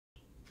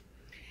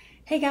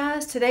Hey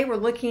guys, today we're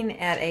looking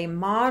at a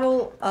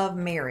model of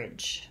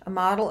marriage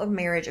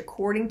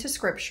according to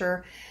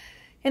Scripture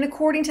and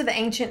according to the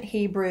ancient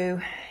Hebrew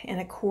and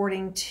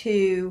according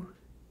to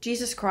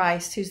Jesus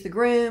Christ, who's the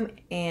groom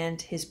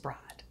and his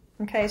bride.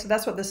 Okay, so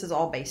that's what this is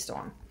all based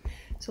on.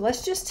 So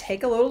let's just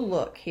take a little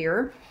look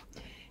here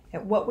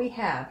at what we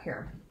have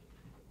here.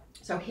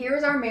 So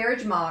here's our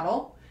marriage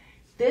model.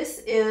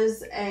 This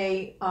is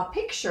a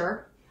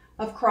picture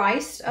of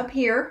Christ up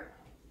here.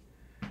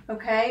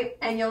 Okay,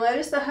 and you'll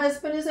notice the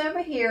husband is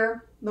over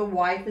here, the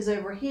wife is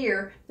over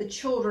here, the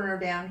children are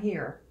down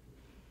here.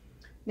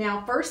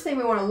 Now, first thing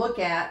we want to look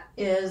at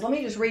is, let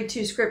me just read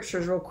two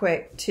scriptures real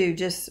quick to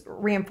just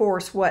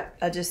reinforce what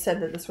I just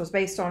said that this was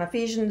based on.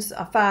 Ephesians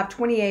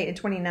 5:28 and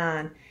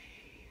 29.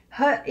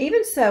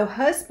 Even so,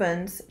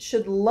 husbands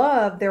should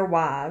love their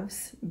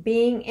wives,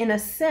 being in a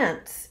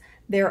sense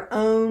their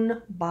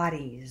own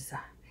bodies.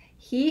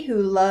 He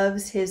who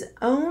loves his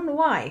own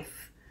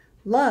wife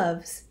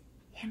loves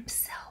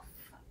himself.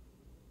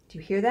 Do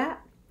you hear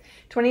that?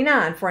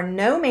 29, for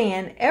no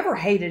man ever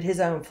hated his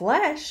own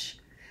flesh,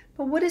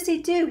 but what does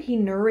he do? He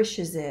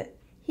nourishes it.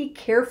 He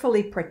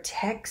carefully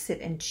protects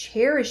it and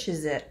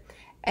cherishes it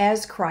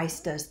as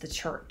Christ does the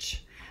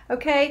church.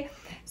 Okay,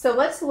 so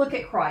let's look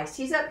at Christ.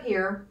 He's up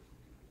here,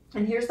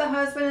 and here's the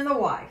husband and the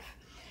wife.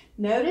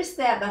 Notice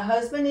that the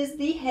husband is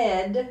the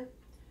head,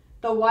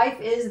 the wife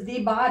is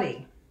the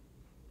body.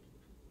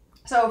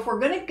 So if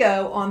we're going to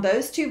go on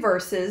those two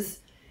verses,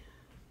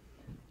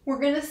 we're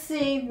going to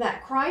see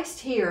that Christ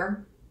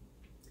here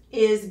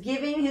is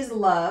giving his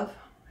love,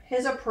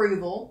 his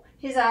approval,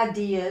 his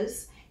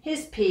ideas,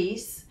 his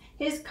peace,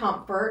 his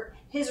comfort,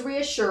 his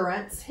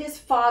reassurance, his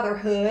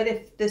fatherhood,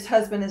 if this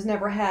husband has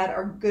never had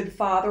a good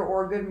father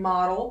or a good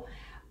model.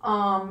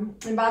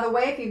 And by the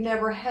way, if you've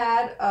never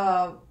had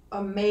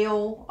a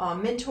male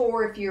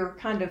mentor, if you're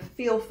kind of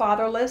feel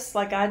fatherless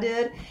like I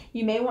did,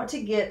 you may want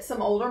to get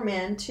some older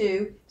men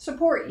to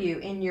support you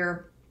in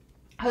your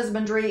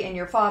husbandry and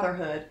your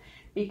fatherhood,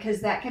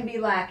 because that can be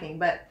lacking.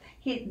 But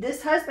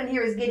this husband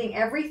here is getting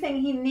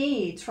everything he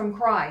needs from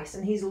Christ,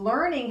 and he's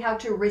learning how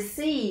to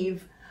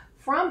receive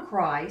from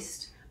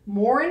Christ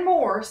more and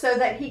more so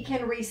that he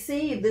can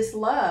receive this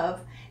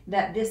love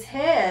that this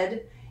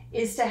head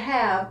is to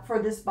have for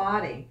this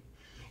body.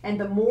 And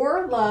the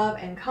more love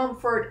and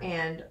comfort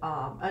and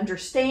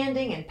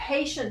understanding and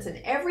patience and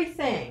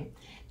everything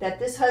that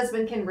this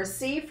husband can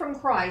receive from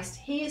Christ,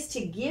 he is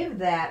to give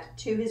that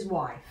to his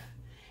wife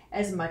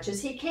as much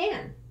as he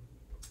can.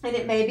 And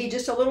it may be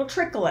just a little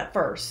trickle at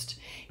first.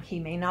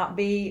 He may not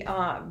be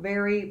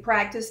very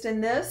practiced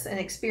in this and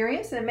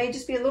experienced, and it may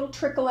just be a little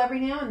trickle every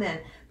now and then.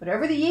 But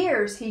over the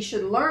years, he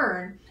should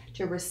learn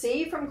to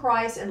receive from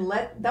Christ and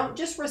don't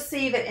just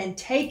receive it and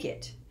take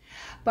it,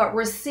 but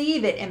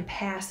receive it and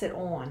pass it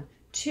on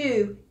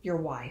to your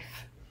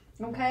wife.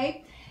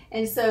 Okay?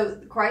 And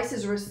so Christ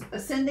is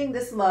sending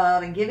this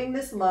love and giving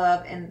this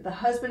love, and the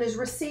husband is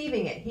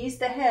receiving it. He's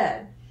the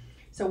head.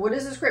 So what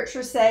does the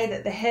scripture say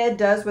that the head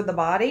does with the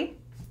body?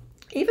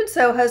 Even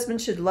so,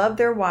 husbands should love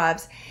their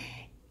wives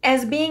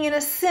as being, in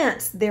a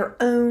sense, their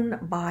own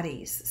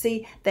bodies.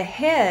 See, the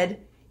head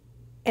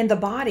and the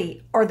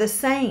body are the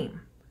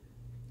same.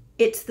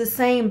 It's the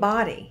same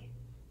body.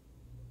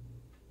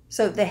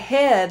 So the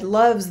head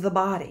loves the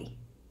body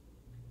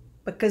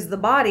because the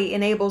body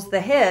enables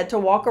the head to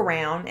walk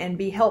around and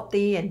be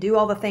healthy and do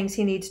all the things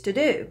he needs to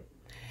do.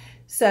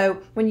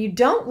 So when you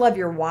don't love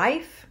your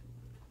wife,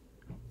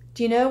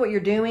 do you know what you're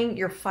doing?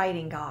 You're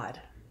fighting God.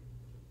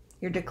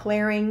 You're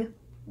declaring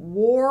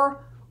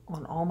war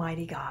on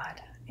Almighty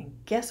God. And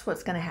guess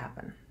what's going to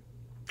happen?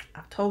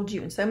 I've told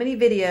you in so many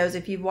videos,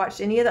 if you've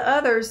watched any of the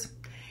others,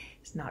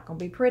 it's not going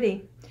to be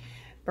pretty.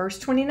 Verse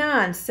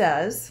 29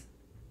 says,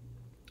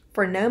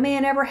 for no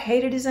man ever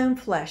hated his own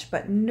flesh,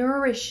 but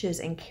nourishes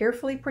and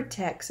carefully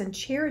protects and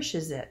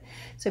cherishes it.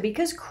 So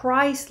because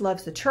Christ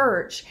loves the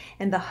church,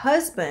 and the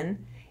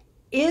husband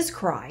is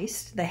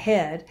Christ, the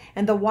head,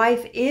 and the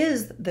wife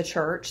is the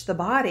church, the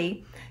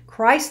body,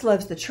 Christ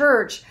loves the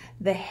church,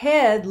 the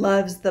head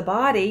loves the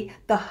body,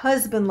 the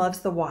husband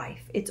loves the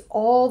wife. It's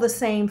all the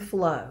same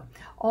flow,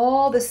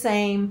 all the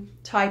same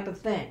type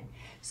of thing.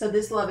 So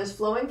this love is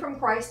flowing from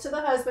Christ to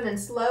the husband, and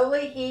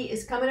slowly he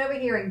is coming over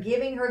here and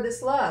giving her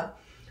this love.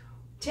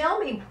 Tell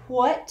me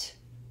what,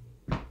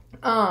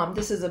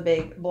 this is a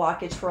big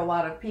blockage for a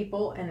lot of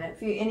people, and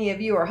if any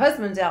of you are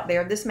husbands out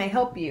there, this may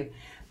help you.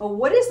 But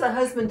what is the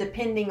husband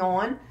depending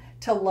on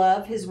to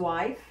love his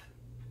wife?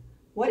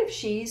 What if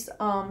she's,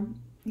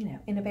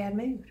 in a bad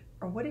mood?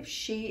 Or what if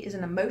she is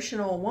an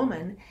emotional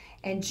woman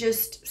and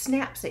just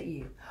snaps at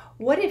you?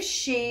 What if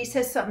she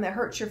says something that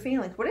hurts your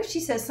feelings? What if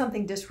she says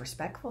something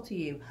disrespectful to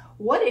you?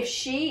 What if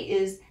she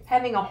is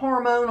having a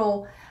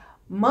hormonal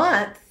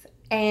month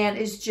and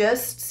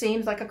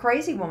seems like a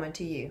crazy woman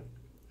to you?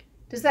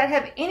 Does that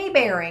have any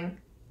bearing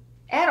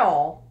at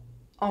all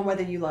on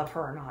whether you love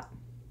her or not?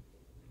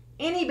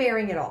 Any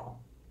bearing at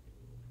all?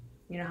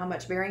 You know how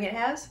much bearing it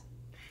has?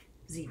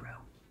 Zero.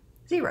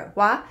 Zero.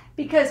 Why?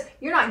 Because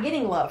you're not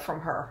getting love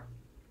from her.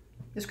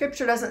 The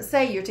scripture doesn't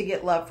say you're to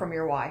get love from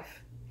your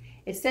wife.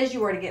 It says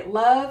you are to get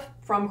love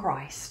from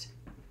Christ.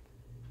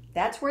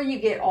 That's where you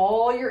get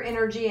all your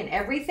energy, and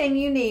everything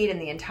you need in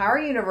the entire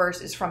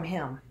universe is from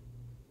Him.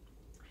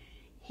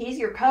 He's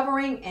your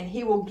covering, and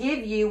He will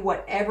give you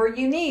whatever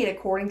you need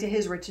according to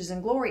His riches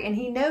and glory. And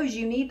He knows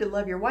you need to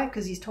love your wife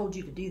because He's told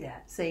you to do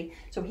that. See?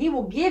 So He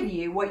will give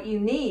you what you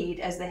need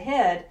as the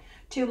head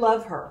to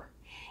love her.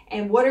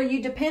 And what are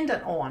you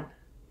dependent on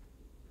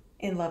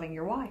in loving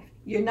your wife?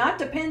 You're not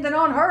dependent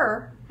on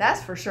her,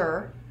 that's for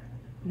sure.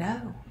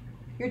 No,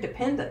 you're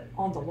dependent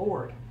on the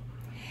Lord.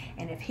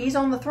 And if He's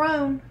on the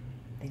throne,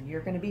 then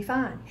you're going to be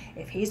fine.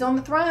 If He's on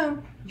the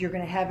throne, you're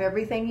going to have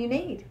everything you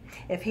need.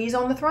 If He's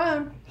on the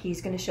throne,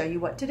 He's going to show you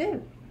what to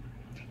do.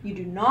 You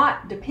do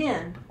not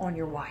depend on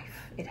your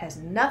wife. It has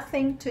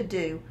nothing to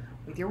do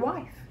with your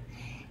wife.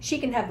 She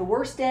can have the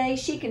worst day.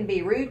 She can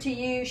be rude to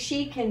you.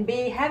 She can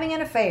be having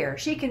an affair.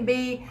 She can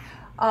be,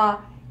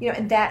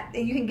 and that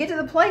you can get to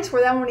the place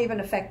where that won't even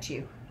affect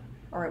you,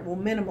 or it will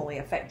minimally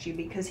affect you,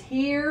 because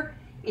here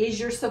is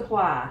your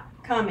supply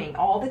coming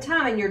all the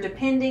time, and you're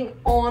depending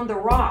on the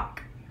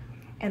rock.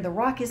 And the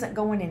rock isn't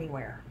going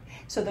anywhere.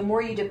 So the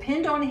more you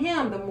depend on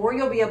Him, the more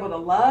you'll be able to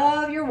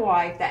love your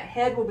wife. That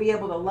head will be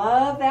able to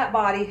love that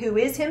body, who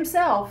is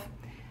Himself,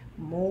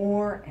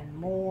 more and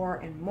more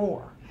and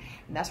more.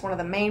 And that's one of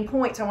the main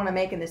points I want to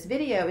make in this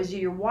video, is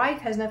your wife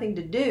has nothing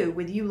to do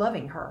with you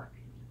loving her.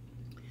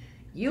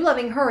 You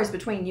loving her is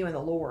between you and the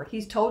Lord.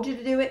 He's told you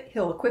to do it.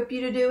 He'll equip you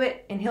to do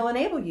it, and He'll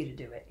enable you to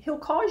do it. He'll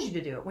cause you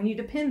to do it when you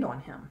depend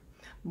on Him.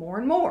 More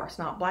and more. It's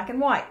not black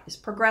and white. It's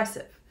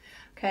progressive.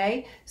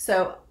 Okay,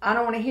 so I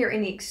don't want to hear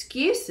any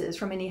excuses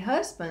from any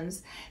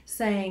husbands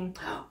saying,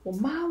 well,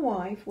 my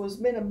wife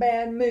was in a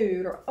bad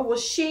mood, or, oh, well,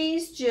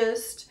 she's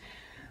just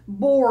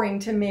boring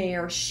to me,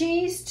 or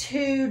she's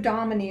too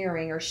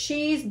domineering, or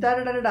she's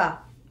da-da-da-da-da.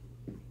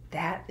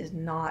 That is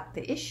not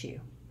the issue.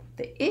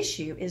 The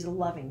issue is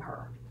loving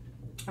her.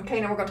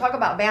 Okay, now we're going to talk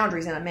about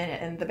boundaries in a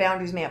minute, and the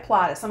boundaries may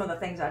apply to some of the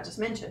things I just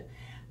mentioned.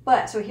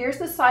 But, so here's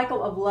the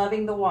cycle of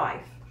loving the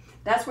wife.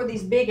 That's where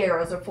these big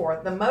arrows are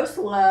for. The most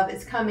love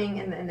is coming,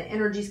 and the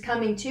energy's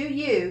coming to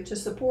you to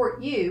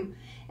support you.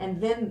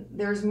 And then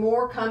there's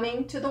more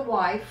coming to the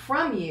wife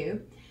from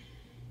you.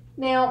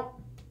 Now,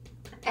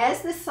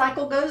 as this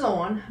cycle goes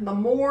on, the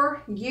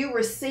more you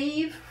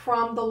receive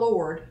from the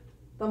Lord,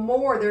 the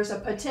more there's a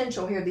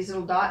potential here. These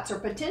little dots are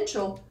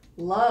potential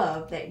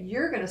love that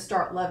you're going to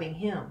start loving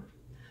Him.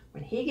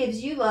 When He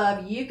gives you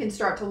love, you can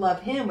start to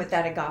love Him with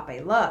that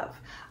agape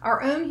love.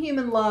 Our own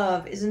human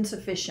love is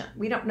insufficient.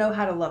 We don't know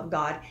how to love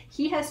God.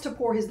 He has to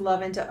pour His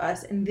love into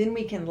us, and then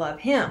we can love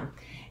Him.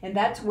 And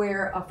that's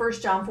where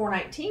 1 John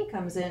 4:19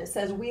 comes in. It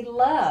says, we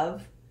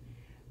love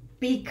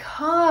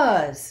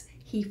because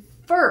He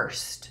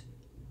first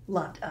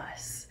loved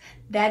us.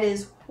 That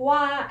is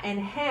why and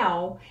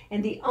how,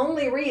 and the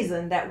only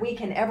reason that we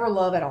can ever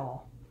love at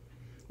all.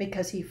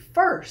 Because He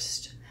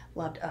first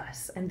loved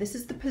us. And this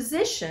is the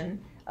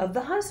position of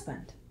the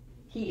husband.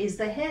 He is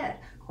the head.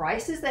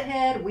 Christ is the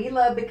head. We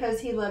love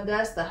because He loved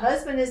us. The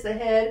husband is the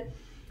head.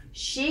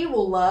 She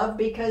will love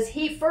because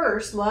he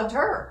first loved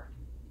her.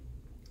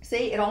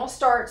 See, it all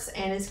starts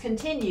and is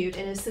continued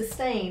and is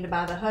sustained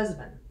by the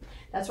husband.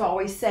 That's why I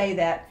always say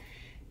that,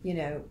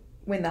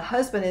 when the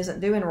husband isn't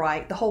doing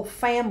right, the whole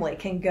family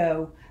can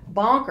go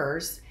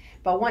bonkers.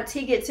 But once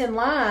he gets in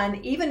line,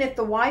 even if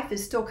the wife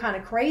is still kind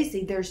of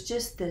crazy, there's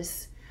just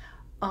this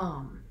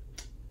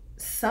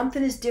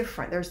something is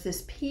different. There's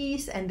this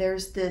peace, and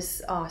there's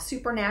this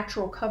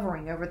supernatural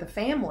covering over the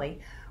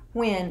family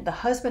when the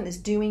husband is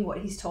doing what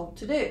he's told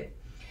to do.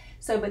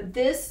 So, but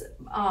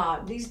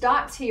these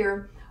dots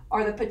here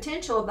are the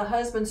potential of the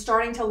husband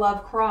starting to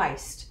love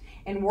Christ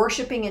and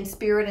worshiping in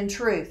spirit and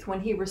truth.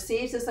 When he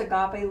receives this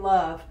agape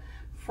love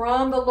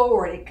from the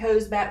Lord, it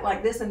goes back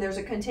like this, and there's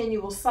a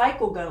continual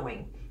cycle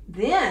going.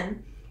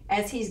 Then,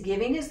 as he's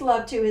giving his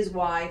love to his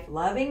wife,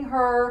 loving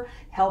her,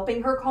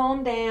 helping her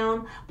calm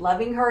down,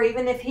 loving her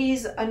even if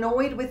he's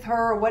annoyed with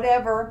her or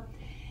whatever,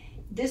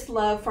 this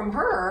love from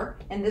her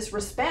and this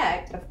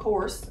respect, of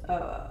course,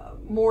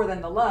 more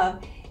than the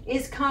love,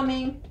 is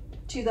coming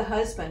to the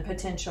husband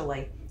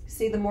potentially.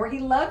 See, the more he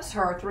loves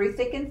her through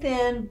thick and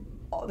thin,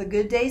 all the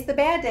good days, the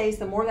bad days,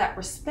 the more that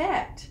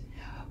respect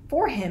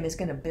for him is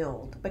going to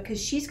build,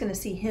 because she's going to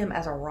see him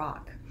as a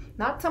rock.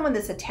 Not someone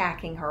that's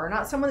attacking her,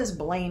 not someone that's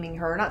blaming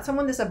her, not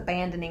someone that's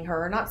abandoning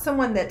her, not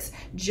someone that's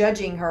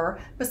judging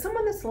her, but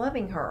someone that's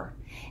loving her.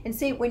 And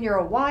see, when you're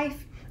a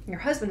wife and your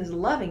husband is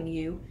loving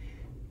you,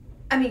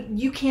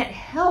 you can't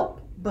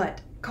help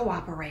but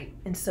cooperate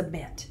and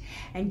submit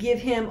and give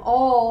him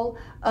all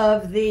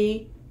of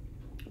the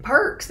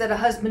perks that a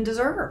husband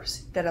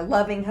deserves, that a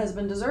loving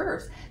husband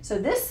deserves. So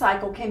this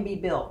cycle can be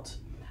built.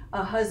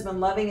 A husband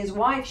loving his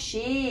wife,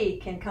 she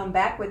can come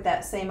back with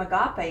that same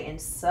agape in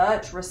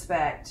such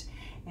respect.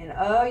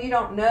 And you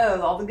don't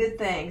know all the good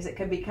things that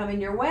could be coming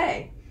your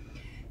way.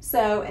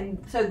 So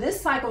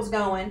this cycle's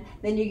going,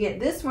 then you get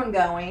this one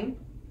going.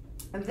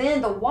 And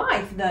then the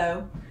wife,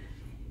 though,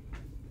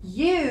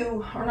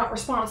 You are not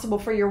responsible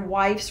for your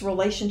wife's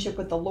relationship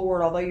with the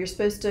Lord, although you're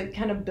supposed to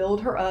kind of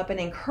build her up and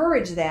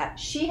encourage that.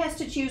 She has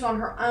to choose on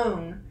her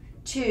own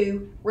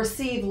to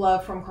receive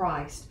love from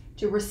Christ,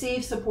 to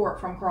receive support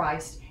from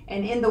Christ.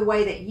 And in the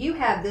way that you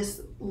have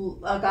this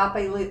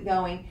agape loop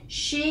going,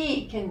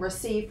 she can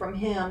receive from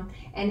him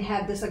and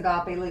have this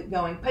agape loop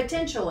going,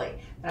 potentially.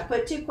 And I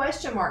put 2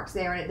 question marks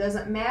there, and it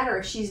doesn't matter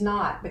if she's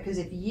not, because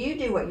if you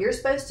do what you're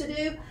supposed to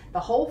do, the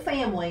whole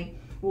family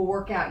will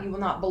work out. You will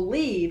not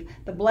believe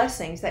the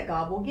blessings that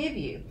God will give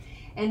you.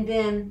 And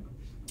then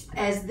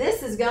as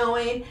this is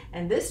going,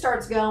 and this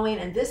starts going,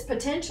 and this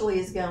potentially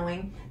is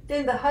going,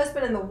 then the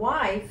husband and the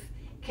wife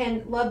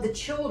can love the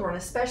children,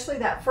 especially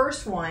that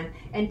first one,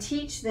 and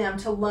teach them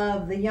to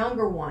love the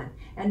younger one,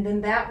 and then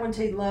that one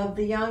to love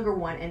the younger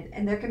one,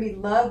 and there can be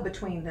love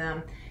between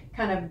them,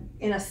 kind of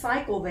in a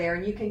cycle there,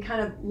 and you can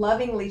kind of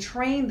lovingly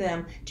train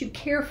them to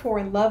care for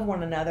and love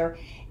one another.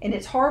 And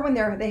it's hard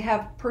when they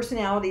have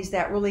personalities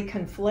that really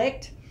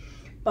conflict,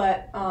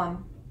 but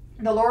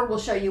the Lord will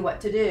show you what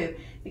to do,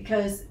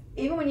 because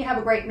even when you have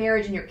a great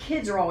marriage and your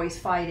kids are always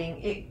fighting,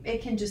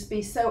 it can just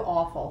be so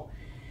awful.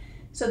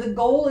 So the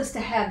goal is to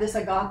have this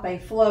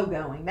agape flow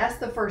going. That's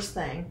the first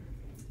thing.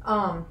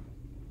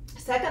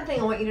 Second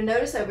thing I want you to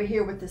notice over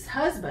here with this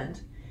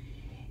husband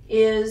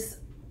is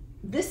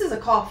this is a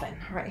coffin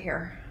right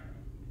here.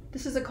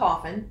 This is a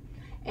coffin,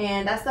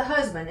 and that's the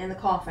husband in the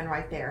coffin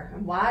right there.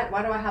 And why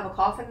do I have a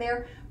coffin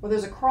there? Well,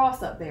 there's a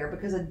cross up there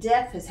because a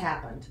death has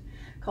happened.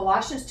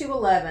 Colossians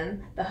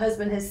 2:11, the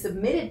husband has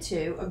submitted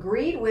to,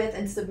 agreed with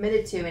and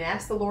submitted to, and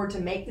asked the Lord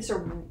to make this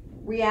a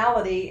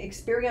reality,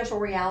 experiential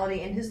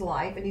reality in his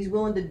life, and he's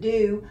willing to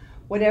do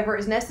whatever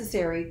is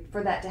necessary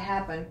for that to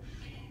happen,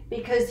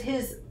 because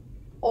his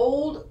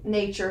old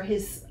nature,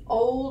 his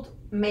old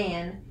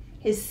man,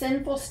 his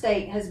sinful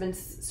state has been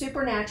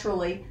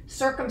supernaturally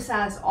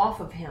circumcised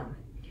off of him,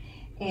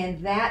 and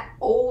that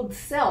old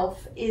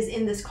self is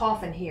in this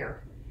coffin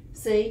here.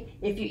 See,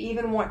 if you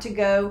even want to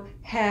go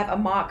have a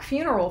mock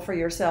funeral for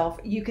yourself,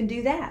 you can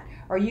do that,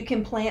 or you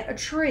can plant a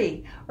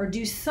tree or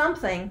do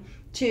something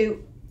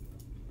to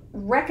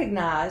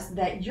recognize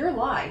that your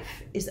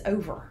life is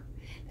over,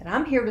 that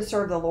I'm here to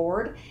serve the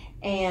Lord,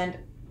 and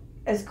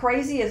as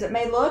crazy as it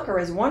may look, or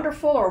as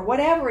wonderful, or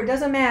whatever, it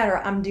doesn't matter.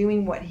 I'm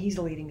doing what he's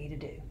leading me to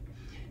do.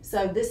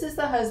 So this is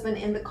the husband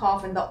in the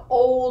coffin, the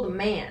old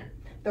man.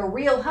 The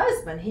real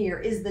husband here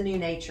is the new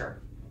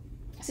nature.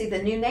 See,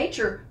 the new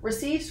nature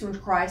receives from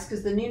Christ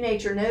because the new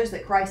nature knows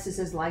that Christ is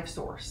his life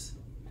source.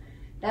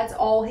 That's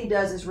all he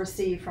does is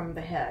receive from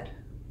the head,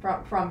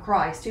 from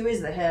Christ, who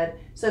is the head,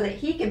 so that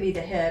he can be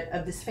the head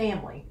of this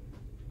family.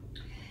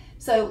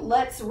 So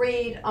let's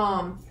read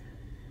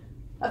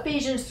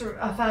Ephesians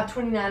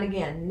 5:29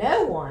 again.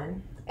 No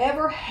one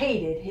ever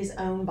hated his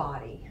own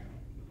body.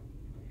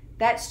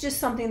 That's just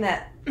something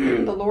that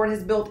the Lord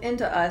has built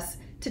into us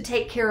to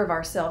take care of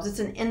ourselves. It's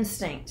an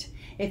instinct.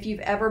 If you've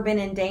ever been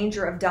in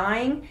danger of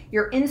dying,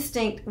 your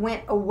instinct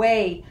went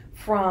away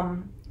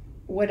from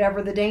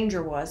whatever the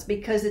danger was,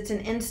 because it's an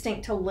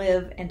instinct to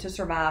live and to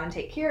survive and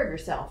take care of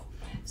yourself.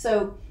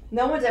 So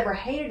no one's ever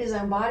hated his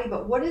own body,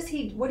 but what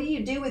do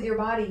you do with your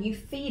body? You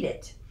feed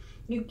it.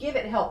 You give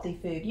it healthy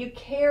food. You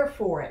care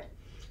for it,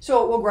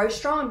 so it will grow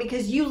strong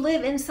because you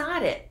live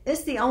inside it.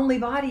 It's the only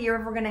body you're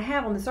ever going to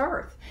have on this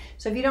earth.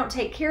 So if you don't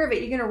take care of it,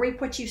 you're going to reap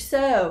what you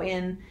sow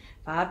in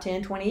 5,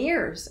 10, 20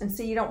 years. And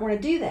so you don't want to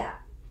do that.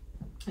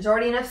 There's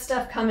already enough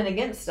stuff coming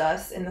against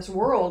us in this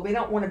world. We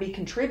don't want to be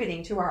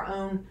contributing to our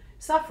own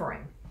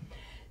suffering.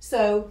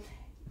 So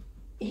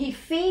he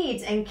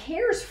feeds and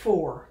cares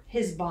for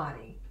his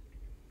body,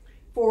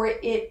 for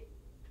it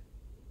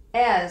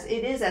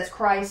is as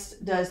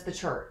Christ does the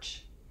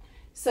church.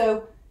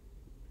 So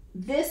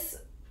this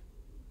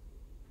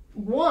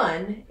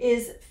one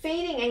is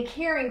feeding and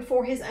caring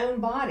for his own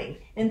body,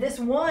 and this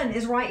one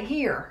is right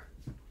here.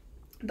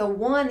 The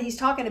one he's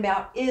talking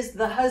about is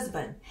the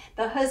husband.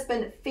 The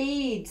husband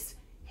feeds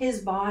his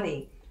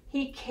body.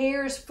 He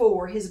cares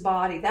for his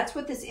body. That's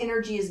what this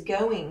energy is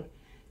going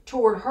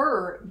toward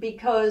her,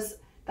 because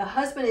the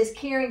husband is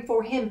caring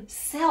for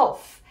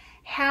himself.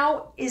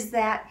 How is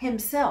that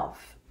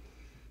himself?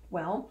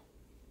 Well,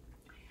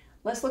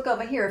 let's look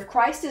over here. If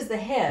Christ is the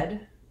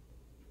head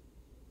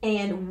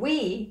and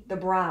we, the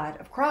bride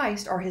of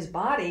Christ, are his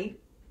body,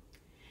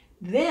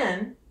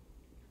 then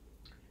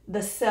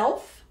the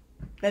self,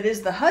 that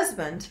is the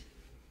husband,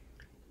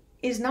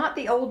 is not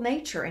the old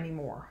nature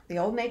anymore. The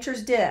old nature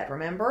is dead,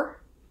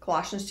 remember?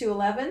 Colossians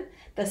 2:11.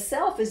 The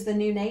self is the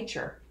new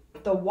nature.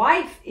 The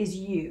wife is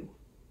you.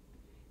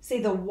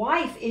 See, the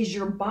wife is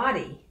your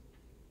body.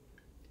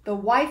 The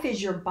wife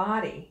is your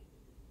body.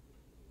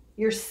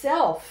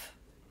 Yourself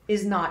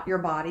is not your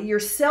body.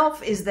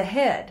 Yourself is the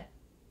head.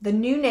 The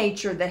new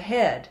nature, the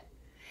head.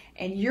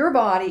 And your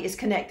body is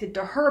connected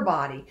to her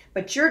body,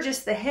 but you're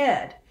just the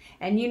head.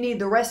 And you need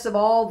the rest of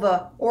all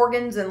the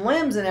organs and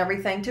limbs and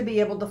everything to be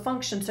able to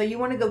function. So you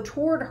want to go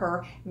toward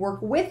her,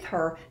 work with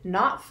her,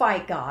 not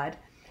fight God,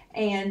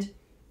 and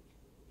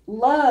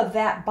love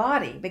that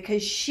body,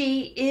 because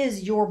she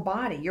is your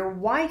body. Your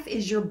wife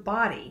is your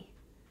body.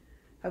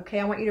 Okay,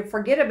 I want you to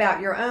forget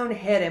about your own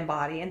head and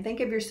body and think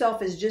of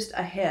yourself as just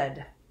a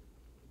head.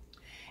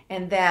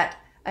 And that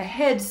a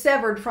head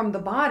severed from the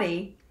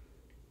body,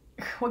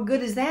 what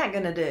good is that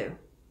going to do?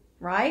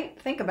 Right?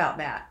 Think about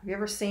that. Have you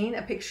ever seen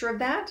a picture of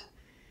that?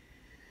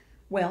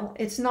 Well,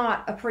 it's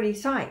not a pretty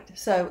sight.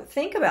 So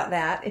think about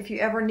that. If you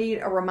ever need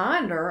a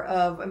reminder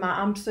of,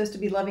 I'm supposed to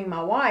be loving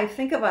my wife,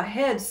 think of a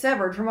head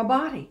severed from a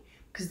body,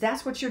 because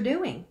that's what you're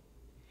doing.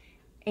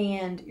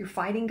 And you're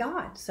fighting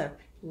God. So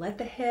let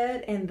the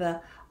head and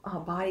the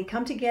body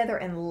come together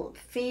and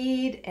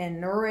feed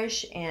and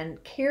nourish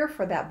and care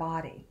for that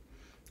body.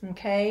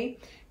 Okay?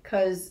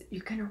 Because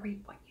you're going to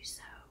reap what you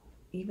sow.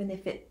 Even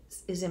if it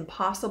is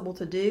impossible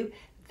to do,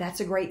 that's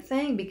a great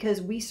thing,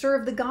 because we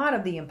serve the God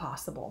of the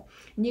impossible.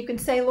 And you can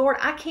say, Lord,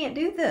 I can't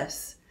do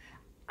this.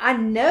 I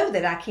know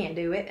that I can't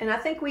do it, and I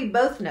think we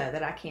both know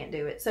that I can't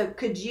do it. So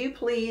could you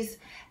please,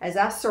 as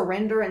I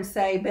surrender and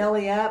say,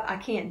 belly up, I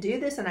can't do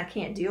this and I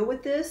can't deal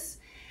with this,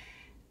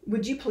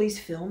 would you please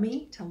fill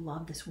me to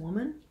love this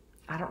woman?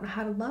 I don't know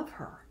how to love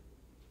her.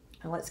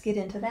 And let's get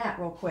into that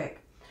real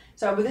quick.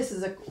 So this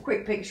is a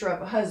quick picture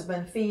of a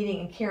husband feeding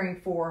and caring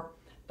for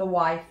the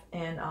wife,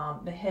 and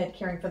the head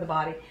caring for the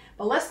body.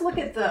 But let's look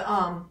at the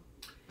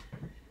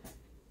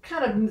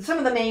kind of some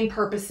of the main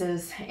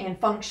purposes and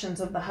functions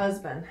of the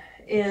husband.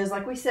 Is,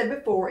 like we said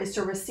before, is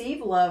to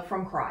receive love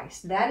from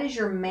Christ. That is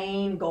your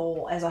main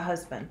goal as a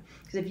husband.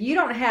 Because if you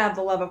don't have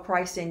the love of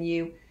Christ in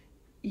you,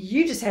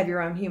 you just have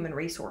your own human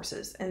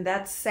resources. And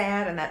that's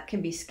sad, and that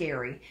can be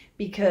scary,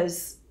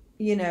 because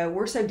you know,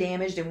 we're so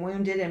damaged and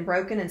wounded and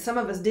broken, and some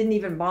of us didn't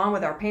even bond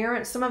with our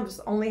parents. Some of us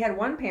only had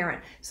one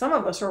parent. Some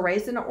of us were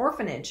raised in an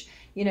orphanage.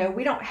 You know,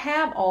 we don't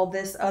have all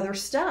this other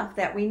stuff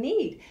that we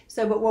need.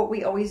 So, but what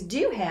we always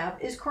do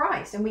have is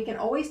Christ, and we can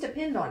always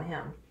depend on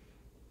Him.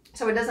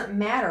 So it doesn't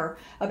matter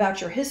about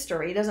your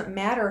history. It doesn't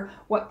matter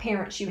what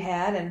parents you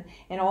had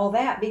and all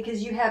that,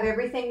 because you have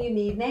everything you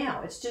need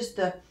now. It's just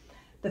the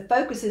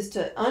focus is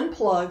to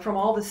unplug from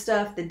all the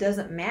stuff that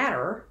doesn't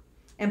matter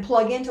and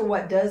plug into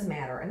what does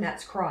matter, and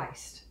that's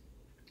Christ.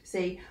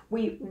 See,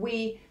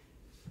 we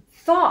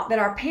thought that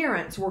our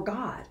parents were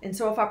God. And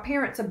so if our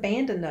parents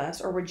abandoned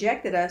us or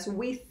rejected us,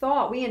 we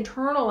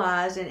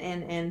internalized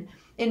and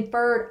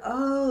inferred,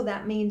 oh,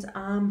 that means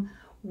I'm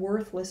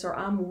worthless or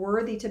I'm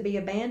worthy to be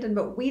abandoned.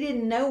 But we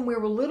didn't know when we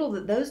were little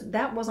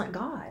that wasn't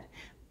God.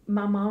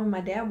 My mom and my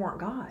dad weren't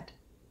God.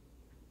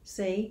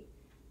 See?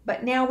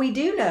 But now we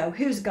do know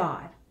who's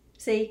God.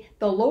 See,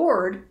 the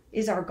Lord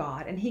is our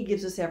God, and He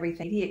gives us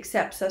everything. He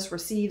accepts us,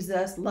 receives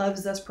us,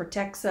 loves us,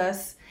 protects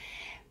us.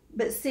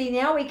 But see,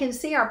 now we can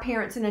see our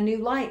parents in a new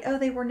light. Oh,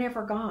 they were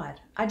never God.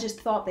 I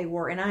just thought they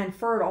were, and I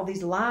inferred all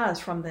these lies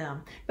from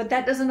them. But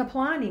that doesn't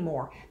apply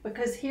anymore,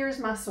 because here's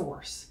my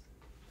source.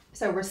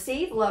 So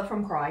receive love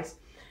from Christ.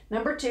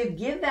 Number 2,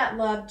 give that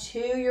love to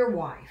your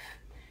wife.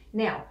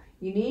 Now,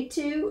 you need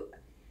to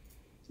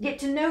get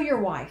to know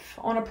your wife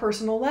on a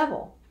personal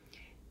level.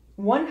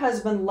 One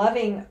husband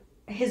loving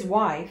his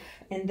wife,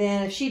 and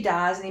then if she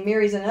dies and he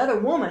marries another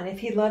woman, if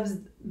he loves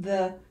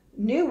the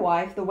new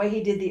wife the way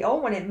he did the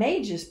old one, it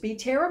may just be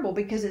terrible,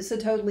 because it's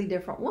a totally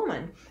different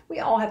woman. We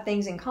all have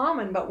things in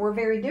common, but we're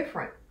very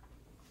different.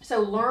 So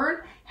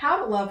learn how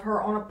to love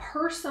her on a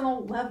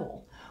personal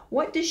level.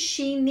 What does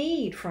she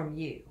need from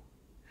you?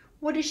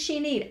 What does she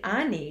need?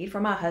 I need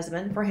from my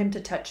husband for him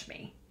to touch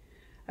me.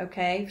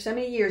 Okay, for so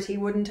many years he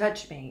wouldn't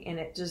touch me, and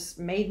it just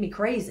made me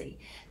crazy.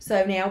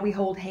 So now we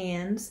hold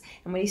hands,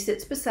 and when he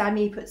sits beside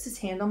me, he puts his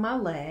hand on my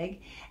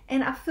leg,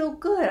 and I feel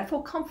good. I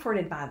feel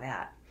comforted by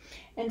that.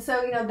 And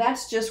so, you know,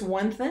 that's just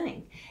one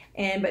thing.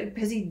 But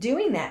because he's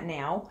doing that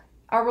now,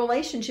 our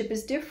relationship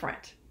is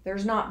different.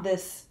 There's not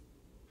this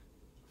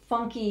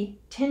funky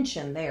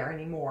tension there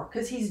anymore,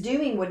 because he's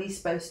doing what he's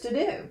supposed to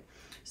do.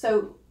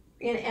 So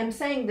I'm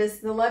saying this,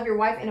 to love your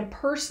wife in a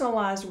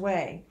personalized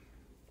way.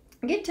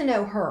 Get to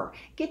know her.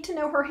 Get to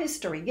know her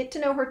history. Get to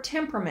know her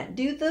temperament.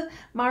 Do the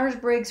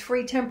Myers-Briggs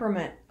free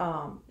temperament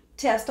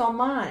test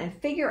online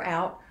and figure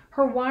out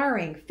her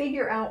wiring.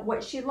 Figure out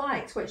what she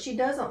likes, what she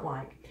doesn't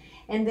like.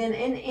 And then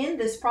in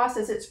this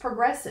process, it's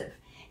progressive.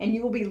 And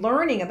you will be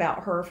learning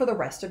about her for the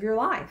rest of your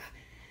life.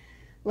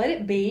 Let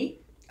it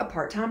be a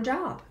part-time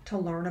job to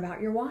learn about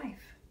your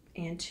wife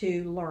and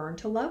to learn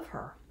to love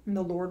her. And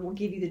the Lord will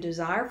give you the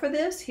desire for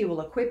this. He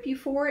will equip you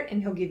for it,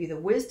 and He'll give you the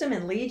wisdom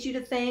and lead you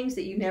to things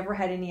that you never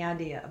had any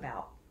idea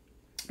about.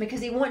 Because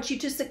He wants you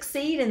to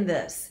succeed in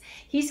this.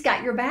 He's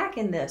got your back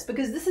in this,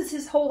 because this is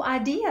His whole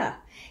idea.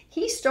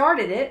 He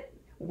started it.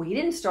 We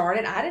didn't start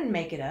it. I didn't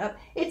make it up.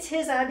 It's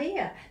His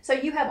idea. So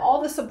you have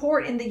all the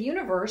support in the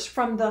universe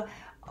from the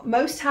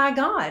Most High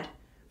God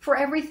for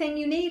everything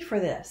you need for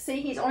this. See,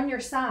 He's on your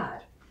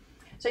side.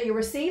 So you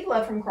receive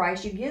love from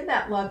Christ. You give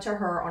that love to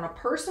her on a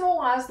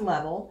personalized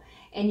level,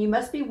 and you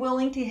must be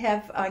willing to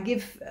have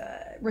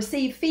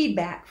receive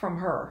feedback from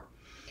her.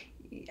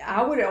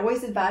 I would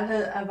always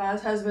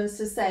advise husbands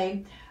to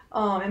say,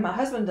 and my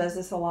husband does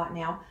this a lot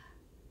now,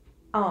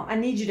 I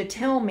need you to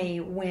tell me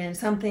when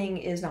something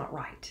is not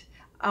right.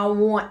 I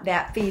want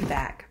that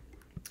feedback.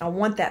 I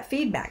want that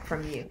feedback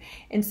from you.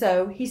 And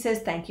so he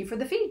says, thank you for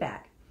the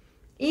feedback.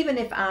 Even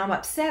if I'm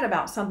upset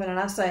about something and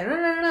I say, no,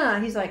 no, no,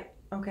 no, he's like,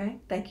 okay,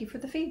 thank you for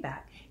the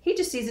feedback. He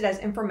just sees it as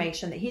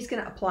information that he's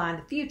going to apply in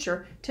the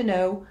future to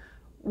know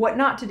what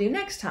not to do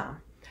next time.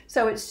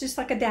 So it's just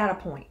like a data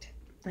point.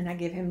 And I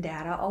give him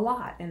data a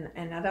lot.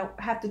 And I don't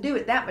have to do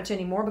it that much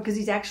anymore because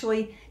he's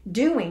actually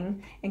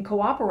doing and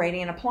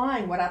cooperating and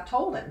applying what I've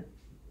told him.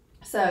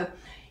 So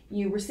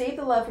you receive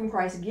the love from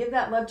Christ. Give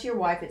that love to your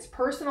wife. It's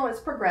personal.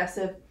 It's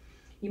progressive.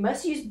 You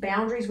must use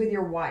boundaries with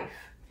your wife.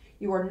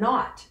 You are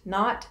not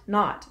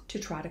to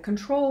try to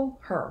control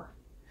her.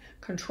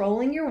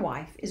 Controlling your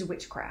wife is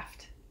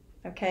witchcraft.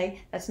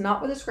 Okay? That's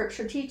not what the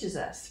scripture teaches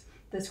us.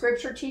 The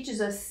scripture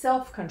teaches us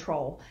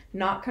self-control,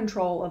 not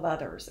control of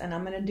others. And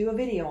I'm going to do a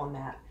video on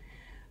that.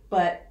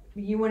 But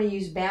you want to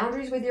use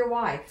boundaries with your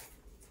wife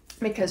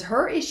because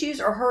her issues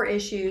are her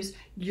issues.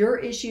 Your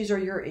issues are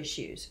your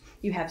issues.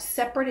 You have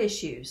separate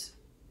issues,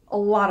 a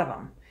lot of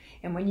them.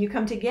 And when you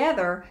come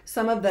together,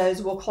 some of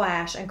those will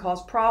clash and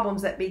cause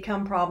problems that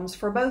become problems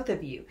for both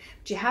of you.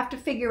 But you have to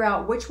figure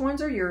out which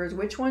ones are yours,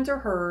 which ones are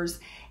hers,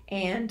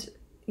 and,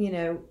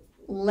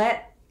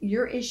 let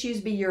your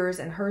issues be yours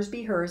and hers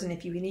be hers. And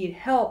if you need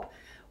help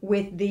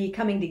with the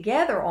coming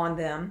together on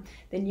them,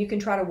 then you can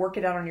try to work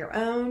it out on your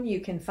own. You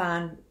can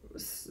find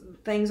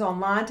things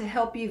online to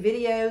help you,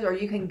 videos, or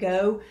you can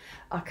go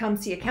come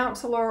see a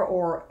counselor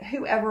or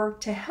whoever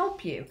to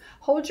help you.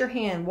 Hold your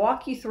hand,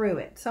 walk you through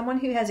it. Someone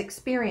who has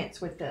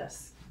experience with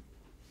this.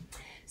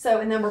 So,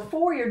 and number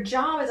 4, your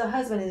job as a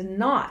husband is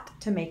not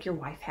to make your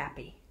wife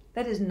happy.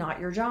 That is not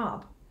your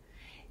job.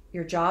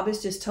 Your job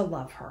is just to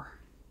love her.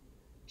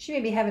 She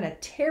may be having a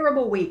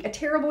terrible week, a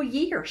terrible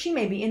year. She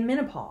may be in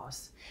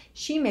menopause.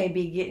 She may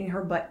be getting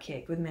her butt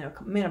kicked with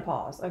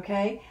menopause,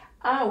 okay?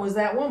 I was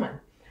that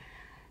woman.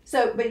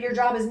 So, but your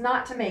job is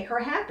not to make her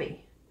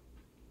happy.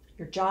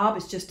 Your job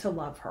is just to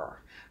love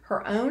her.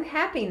 Her own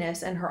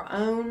happiness and her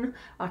own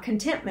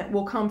contentment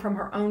will come from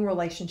her own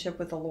relationship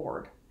with the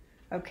Lord,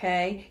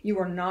 okay? You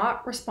are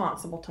not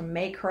responsible to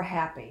make her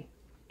happy.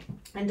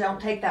 And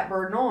don't take that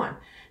burden on.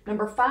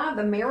 Number 5,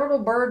 the marital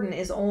burden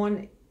is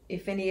on,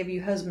 if any of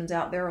you husbands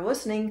out there are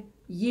listening,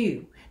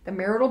 you. The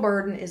marital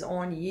burden is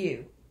on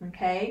you,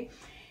 okay?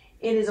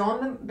 It is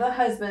on the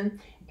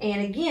husband.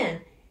 And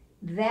again,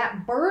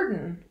 that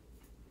burden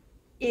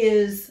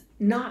is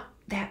not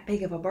that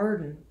big of a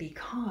burden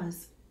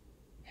because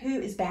who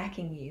is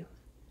backing you?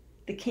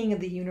 The King of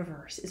the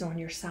universe is on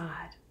your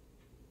side.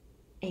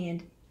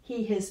 And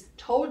he has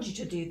told you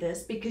to do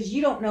this because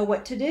you don't know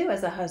what to do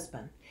as a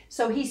husband.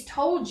 So he's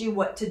told you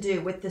what to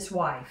do with this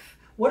wife.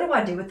 What do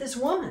I do with this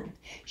woman?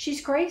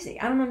 She's crazy.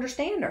 I don't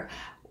understand her.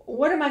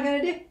 What am I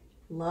going to do?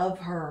 Love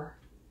her.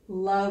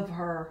 Love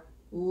her.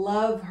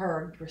 Love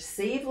her.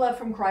 Receive love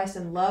from Christ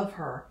and love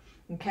her.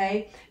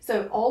 Okay?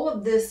 So all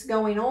of this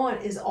going on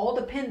is all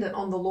dependent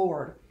on the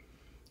Lord.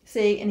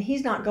 See, and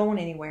he's not going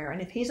anywhere.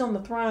 And if he's on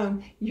the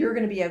throne, you're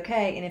going to be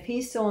okay. And if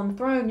he's still on the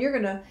throne, you're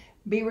going to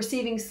be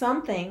receiving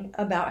something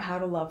about how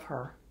to love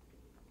her.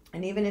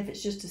 And even if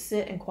it's just to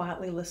sit and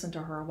quietly listen to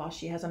her while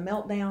she has a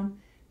meltdown,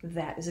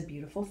 that is a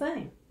beautiful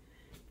thing.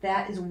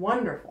 That is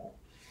wonderful.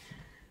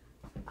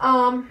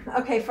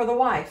 Okay, for the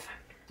wife.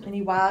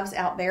 Any wives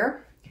out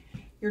there?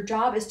 Your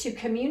job is to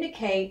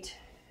communicate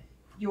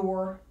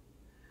your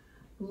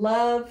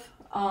love,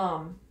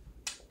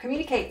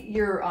 communicate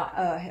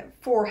your,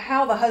 for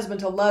how the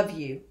husband to love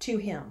you to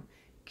him.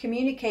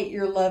 Communicate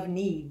your love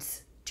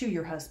needs to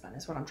your husband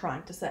is what I'm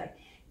trying to say.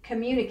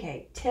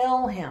 Communicate.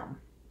 Tell him.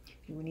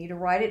 If you need to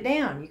write it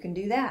down, you can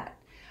do that.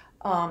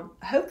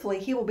 Hopefully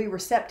he will be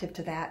receptive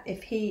to that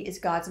if he is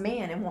God's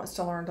man and wants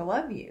to learn to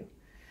love you.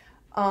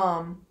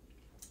 And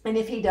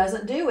if he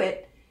doesn't do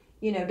it,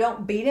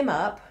 don't beat him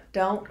up.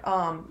 Don't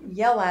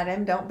yell at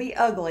him. Don't be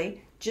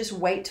ugly. Just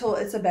wait till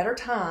it's a better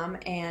time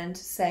and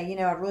say,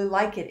 I'd really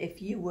like it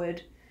if you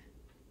would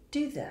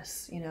do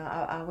this.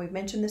 We've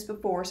mentioned this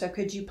before, so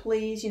could you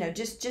please,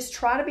 just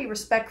try to be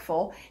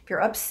respectful. If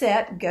you're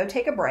upset, go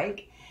take a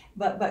break.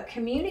 But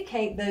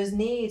communicate those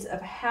needs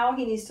of how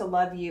he needs to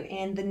love you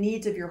and the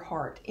needs of your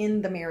heart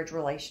in the marriage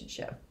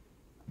relationship.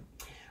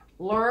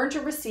 Learn to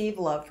receive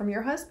love from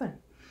your husband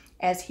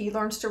as he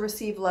learns to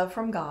receive love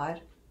from God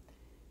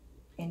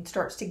and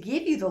starts to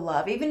give you the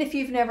love, even if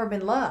you've never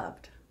been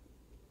loved.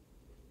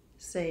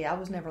 See, I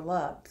was never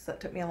loved, so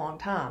it took me a long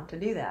time to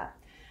do that.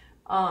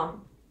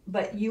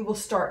 But you will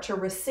start to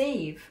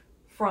receive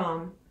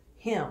from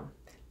him.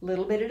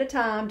 Little bit at a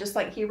time, just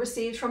like he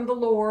receives from the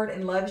Lord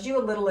and loves you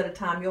a little at a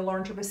time, you'll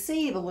learn to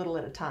receive a little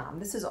at a time.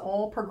 This is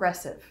all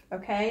progressive,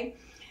 okay?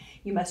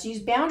 You must use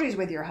boundaries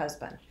with your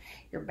husband.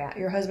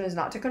 Your husband is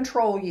not to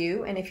control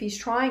you, and if he's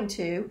trying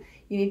to,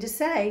 you need to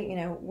say,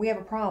 we have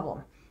a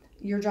problem.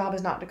 Your job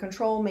is not to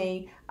control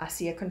me. I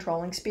see a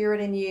controlling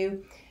spirit in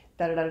you.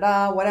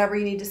 Da-da-da-da, whatever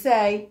you need to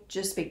say,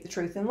 just speak the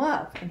truth in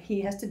love. And he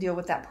has to deal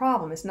with that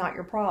problem. It's not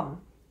your problem.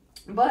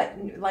 But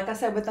like I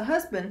said with the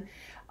husband,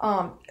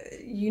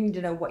 you need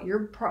to know what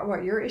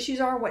your issues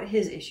are, what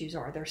his issues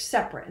are. They're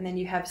separate, and then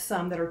you have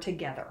some that are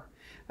together.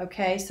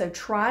 Okay, so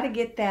try to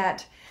get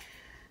that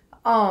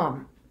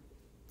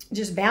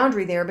just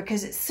boundary there,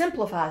 because it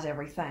simplifies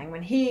everything.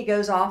 When he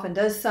goes off and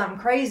does something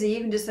crazy,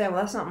 you can just say, well,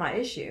 that's not my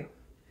issue.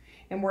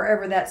 And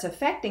wherever that's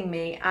affecting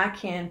me, I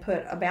can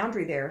put a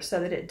boundary there so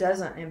that it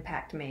doesn't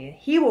impact me.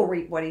 He will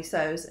reap what he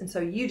sows, and so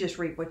you just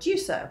reap what you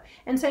sow.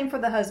 And same for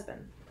the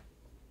husband.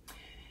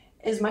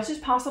 As much as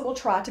possible,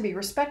 try to be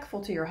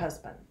respectful to your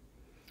husband.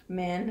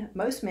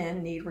 Most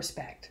men need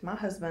respect. My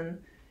husband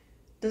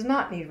does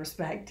not need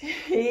respect.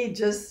 He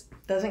just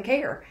doesn't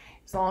care.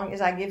 As long as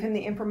I give him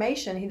the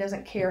information, he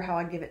doesn't care how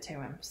I give it to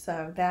him.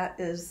 So that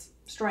is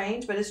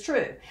strange, but it's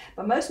true.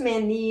 But most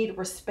men need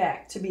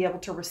respect to be able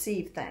to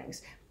receive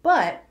things.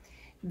 But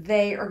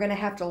they are going to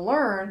have to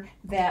learn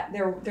that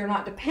they're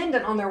not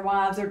dependent on their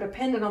wives, they're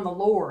dependent on the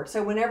Lord.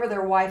 So whenever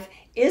their wife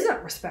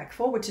isn't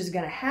respectful, which is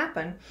going to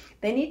happen,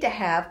 they need to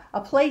have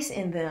a place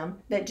in them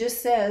that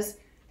just says,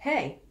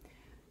 hey,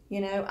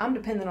 I'm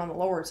dependent on the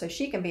Lord, so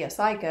she can be a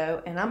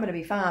psycho and I'm going to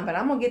be fine, but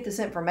I'm going to get this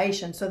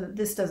information so that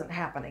this doesn't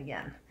happen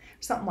again.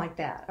 Something like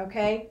that,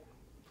 okay?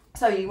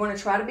 So you want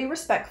to try to be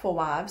respectful,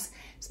 wives,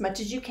 as much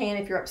as you can.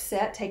 If you're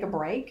upset, take a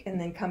break and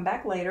then come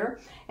back later.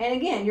 And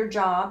again, your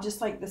job,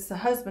 just like this,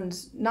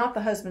 not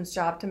the husband's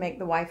job to make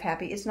the wife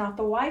happy. It's not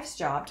the wife's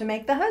job to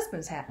make the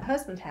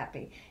husband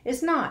happy.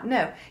 It's not.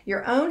 No,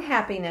 your own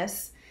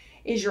happiness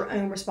is your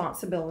own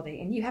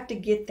responsibility, and you have to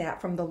get that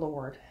from the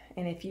Lord.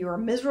 And if you are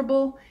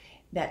miserable,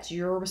 that's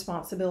your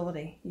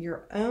responsibility.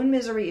 Your own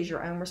misery is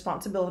your own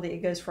responsibility.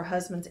 It goes for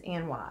husbands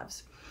and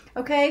wives.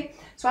 Okay,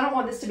 so I don't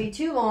want this to be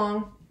too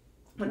long.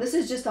 But this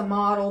is just a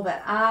model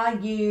that I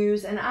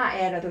use, and I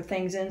add other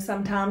things in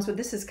sometimes, but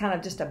this is kind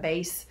of just a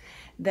base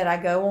that I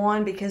go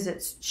on because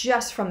it's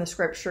just from the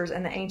scriptures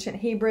and the ancient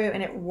Hebrew,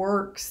 and it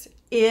works.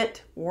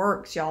 It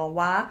works, y'all.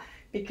 Why?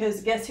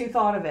 Because guess who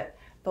thought of it?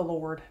 The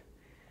Lord.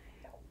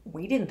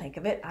 We didn't think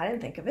of it. I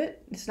didn't think of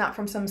it. It's not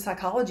from some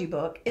psychology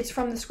book. It's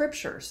from the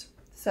scriptures.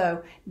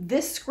 So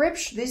these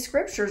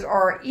scriptures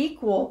are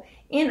equal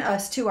in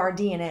us to our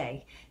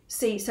DNA.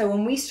 See, so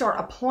when we start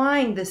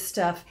applying this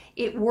stuff,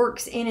 it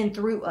works in and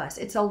through us.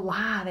 It's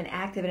alive and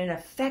active, and it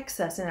affects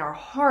us in our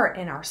heart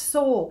and our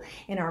soul,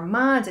 in our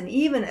minds, and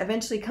even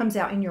eventually comes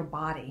out in your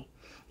body.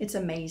 It's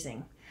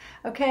amazing.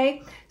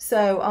 Okay,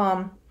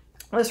 so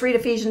let's read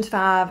Ephesians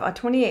 5,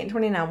 28 and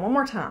 29 one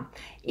more time.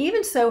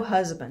 Even so,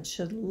 husbands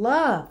should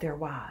love their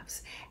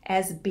wives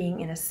as being,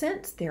 in a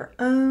sense, their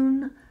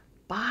own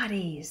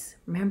bodies.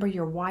 Remember,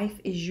 your wife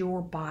is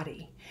your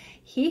body.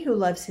 He who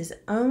loves his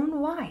own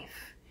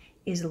wife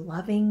is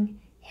loving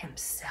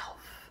himself.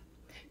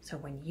 So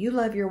when you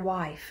love your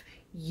wife,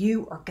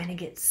 you are going to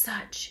get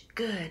such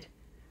good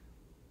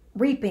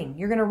reaping.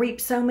 You're going to reap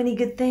so many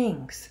good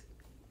things.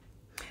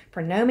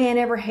 For no man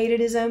ever hated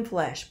his own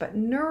flesh, but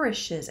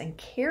nourishes and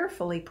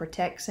carefully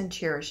protects and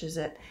cherishes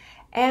it,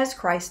 as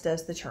Christ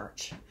does the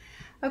church.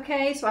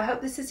 Okay, so I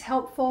hope this is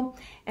helpful,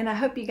 and I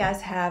hope you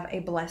guys have a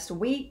blessed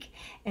week,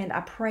 and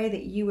I pray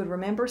that you would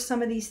remember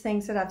some of these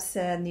things that I've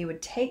said, and you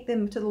would take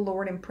them to the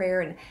Lord in prayer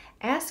and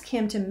ask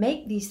Him to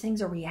make these things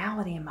a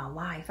reality in my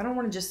life. I don't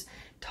want to just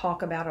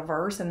talk about a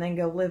verse and then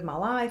go live my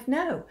life.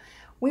 No,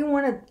 we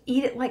want to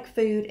eat it like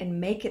food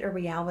and make it a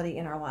reality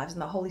in our lives,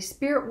 and the Holy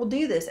Spirit will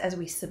do this as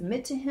we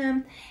submit to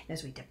Him,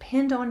 as we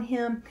depend on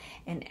Him,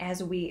 and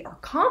as we are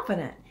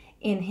confident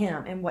in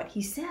Him and what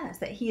He says,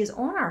 that He is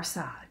on our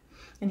side.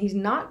 And He's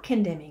not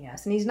condemning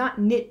us, and He's not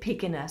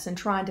nitpicking us and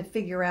trying to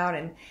figure out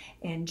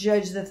and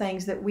judge the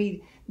things that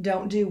we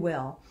don't do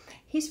well.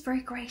 He's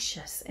very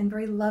gracious and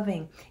very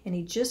loving, and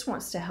He just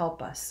wants to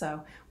help us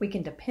so we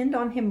can depend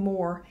on Him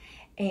more,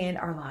 and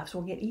our lives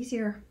will get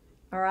easier.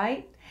 All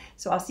right?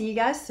 So I'll see you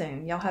guys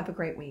soon. Y'all have a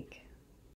great week.